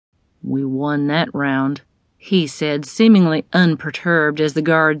We won that round, he said, seemingly unperturbed as the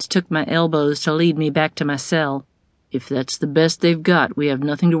guards took my elbows to lead me back to my cell. If that's the best they've got, we have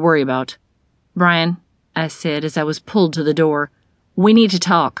nothing to worry about. Brian, I said as I was pulled to the door, we need to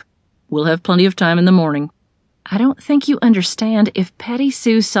talk. We'll have plenty of time in the morning. I don't think you understand. If Patty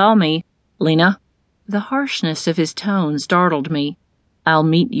Sue saw me... Lena. The harshness of his tone startled me. I'll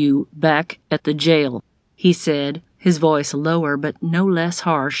meet you back at the jail, he said, his voice lower but no less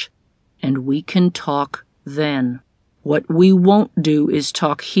harsh. And we can talk then. What we won't do is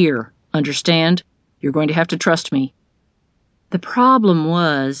talk here, understand? You're going to have to trust me. The problem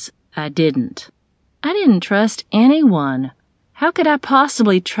was, I didn't. I didn't trust anyone. How could I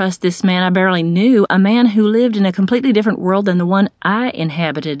possibly trust this man I barely knew, a man who lived in a completely different world than the one I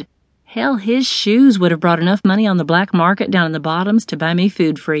inhabited? Hell, his shoes would have brought enough money on the black market down in the bottoms to buy me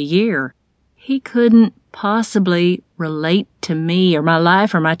food for a year. He couldn't possibly relate to me or my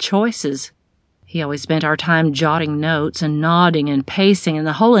life or my choices. He always spent our time jotting notes and nodding and pacing, and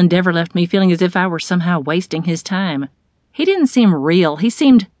the whole endeavor left me feeling as if I were somehow wasting his time. He didn't seem real. He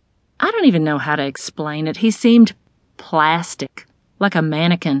seemed... I don't even know how to explain it. He seemed plastic, like a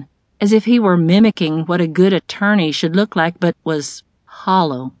mannequin, as if he were mimicking what a good attorney should look like, but was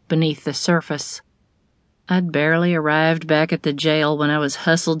hollow beneath the surface. I'd barely arrived back at the jail when I was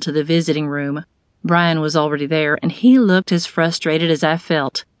hustled to the visiting room. Brian was already there, and he looked as frustrated as I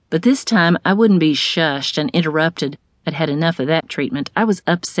felt. But this time I wouldn't be shushed and interrupted. I'd had enough of that treatment. I was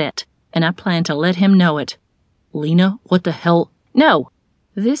upset, and I planned to let him know it. Lena, what the hell? No!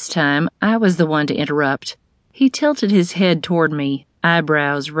 This time I was the one to interrupt. He tilted his head toward me,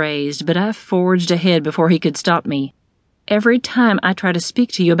 eyebrows raised, but I forged ahead before he could stop me. Every time I try to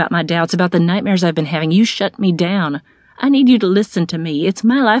speak to you about my doubts, about the nightmares I've been having, you shut me down. I need you to listen to me. It's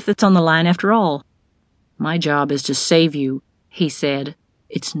my life that's on the line after all. My job is to save you, he said.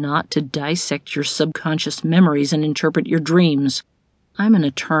 It's not to dissect your subconscious memories and interpret your dreams. I'm an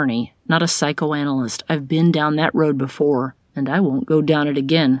attorney, not a psychoanalyst. I've been down that road before, and I won't go down it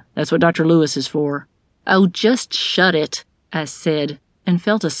again. That's what Dr. Lewis is for. Oh, just shut it, I said, and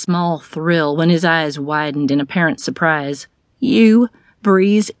felt a small thrill when his eyes widened in apparent surprise. You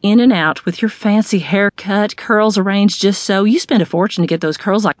breeze in and out with your fancy haircut, curls arranged just so. You spend a fortune to get those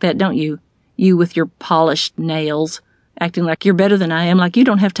curls like that, don't you? You with your polished nails, acting like you're better than I am, like you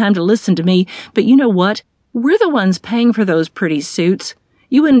don't have time to listen to me. But you know what? We're the ones paying for those pretty suits.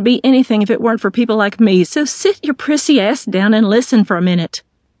 You wouldn't be anything if it weren't for people like me, so sit your prissy ass down and listen for a minute.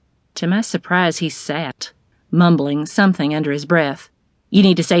 To my surprise, he sat, mumbling something under his breath. You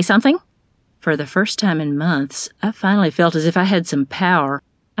need to say something? For the first time in months, I finally felt as if I had some power.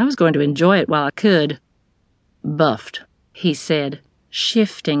 I was going to enjoy it while I could. Buffed, he said,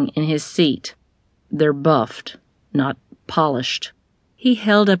 shifting in his seat. They're buffed, not polished. He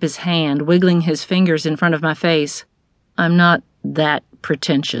held up his hand, wiggling his fingers in front of my face. I'm not that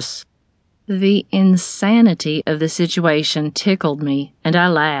pretentious. The insanity of the situation tickled me, and I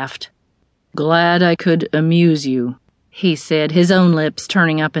laughed. Glad I could amuse you, he said, his own lips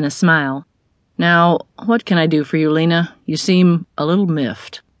turning up in a smile. Now, what can I do for you, Lena? You seem a little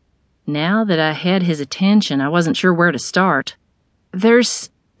miffed. Now that I had his attention, I wasn't sure where to start. There's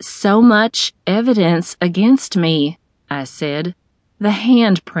so much evidence against me, I said. The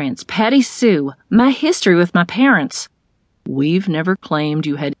handprints, Patty Sue, my history with my parents. We've never claimed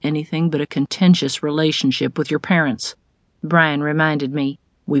you had anything but a contentious relationship with your parents, Brian reminded me.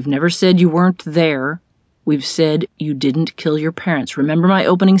 We've never said you weren't there. We've said you didn't kill your parents. Remember my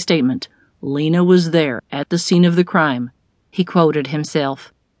opening statement. Lena was there at the scene of the crime. He quoted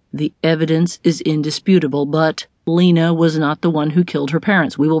himself. The evidence is indisputable, but Lena was not the one who killed her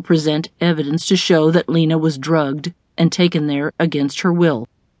parents. We will present evidence to show that Lena was drugged and taken there against her will.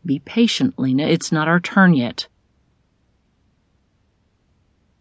 Be patient, Lena. It's not our turn yet.